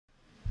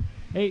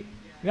Hey,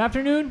 good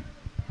afternoon.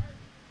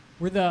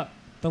 We're the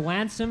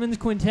Lance Simmons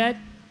Quintet.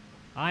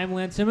 I'm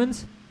Lance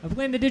Simmons. I'm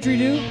playing the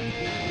didgeridoo.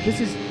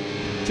 This is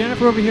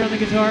Jennifer over here on the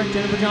guitar,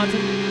 Jennifer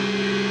Johnson.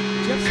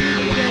 Jeff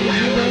Sweet playing the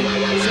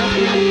djembe. Seth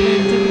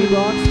playing the timpani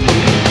box.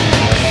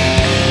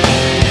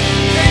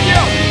 Hey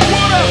yo,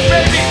 what up,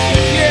 baby?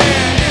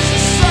 Yeah, it's a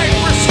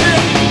Cypress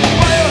Hill.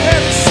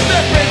 Biohead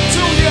stepping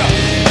to ya.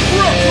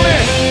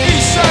 Brooklyn,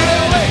 Eastside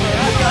LA.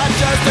 I've got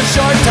just a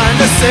short time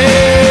to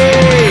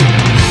see.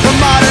 The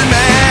modern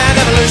man,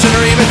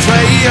 evolutionary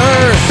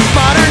betrayer.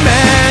 Modern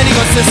man,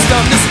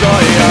 ecosystem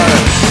destroyer.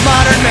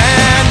 Modern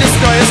man,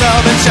 destroy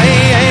yourself in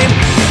shame.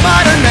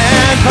 Modern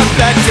man,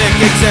 pathetic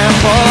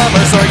example of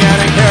Earth's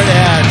organic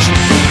heritage.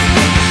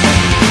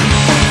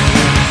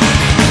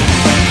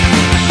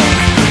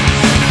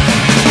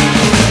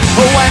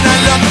 When I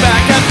look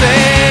back and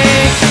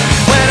think,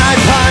 when I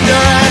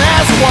ponder and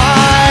ask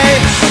why,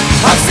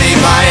 I've seen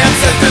my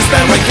ancestors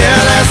spend with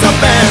careless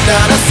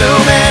abandon,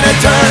 assuming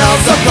eternal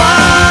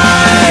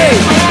supply.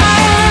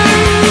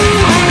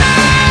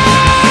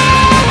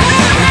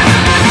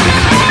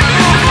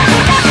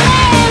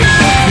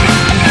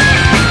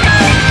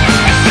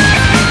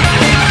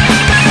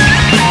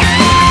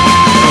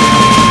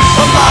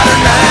 A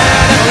modern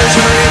man,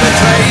 evolutionary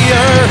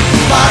betrayer.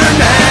 Modern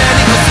man,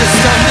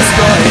 ecosystem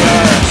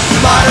destroyer.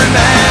 Modern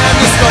man,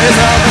 destroy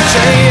yourself in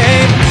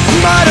shame.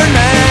 Modern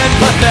man,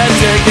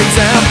 pathetic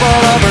example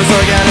of Earth's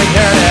organic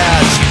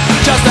heritage.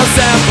 Just a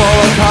sample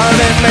of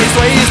carbon-based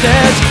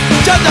wastage.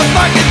 Just a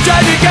fucking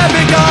tragic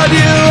epic of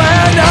you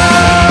and I.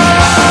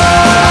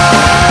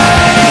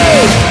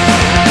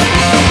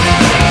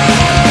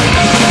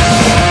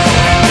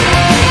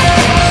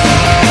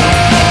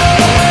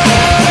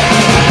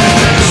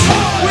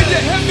 When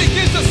your head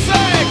begins to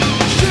sag,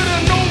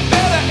 should've known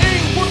better,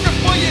 ain't working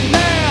for you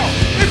now.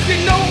 If you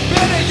know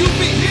better, you'll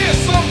be here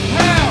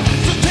somehow.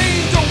 So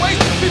change your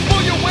ways before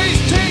your ways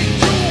change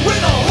you.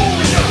 With a hole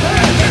in your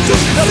head that you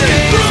can The see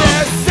things through.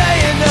 they're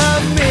saying to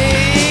me,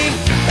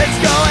 it's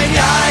going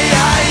yeah,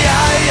 yeah,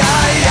 yeah,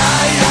 yeah,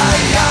 yeah,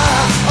 yeah,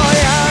 yeah, oh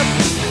yeah.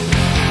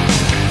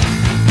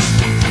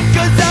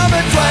 'Cause I'm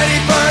a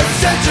 21st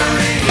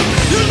century.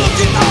 You're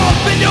looking up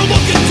and you're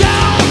looking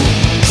down.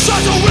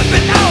 Shots are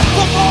ripping out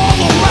from all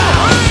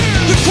around.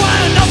 You're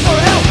crying out for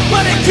help,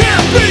 but it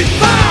can't be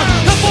found.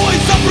 The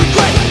voice of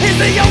regret is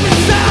the only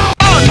sound.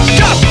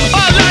 Unjust,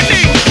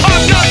 unlikely,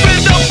 I'm not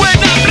rhythm when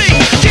I bleed.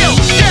 Kill,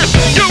 death,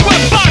 you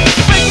will fuck.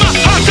 Make my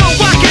heart so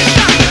I can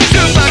stop.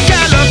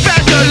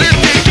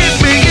 Supercalifragilistic, keep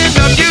me in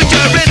the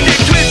futuristic,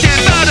 twisted,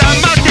 but I'm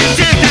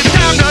multi-tinted.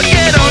 Time to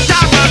get on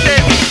top of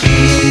it.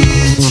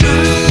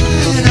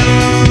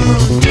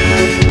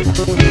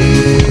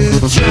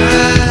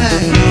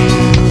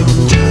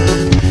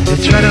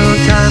 It's right on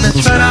time,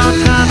 it's right on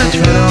time, it's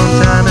right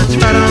on time, it's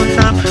right on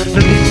time.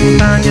 Looking to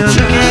find your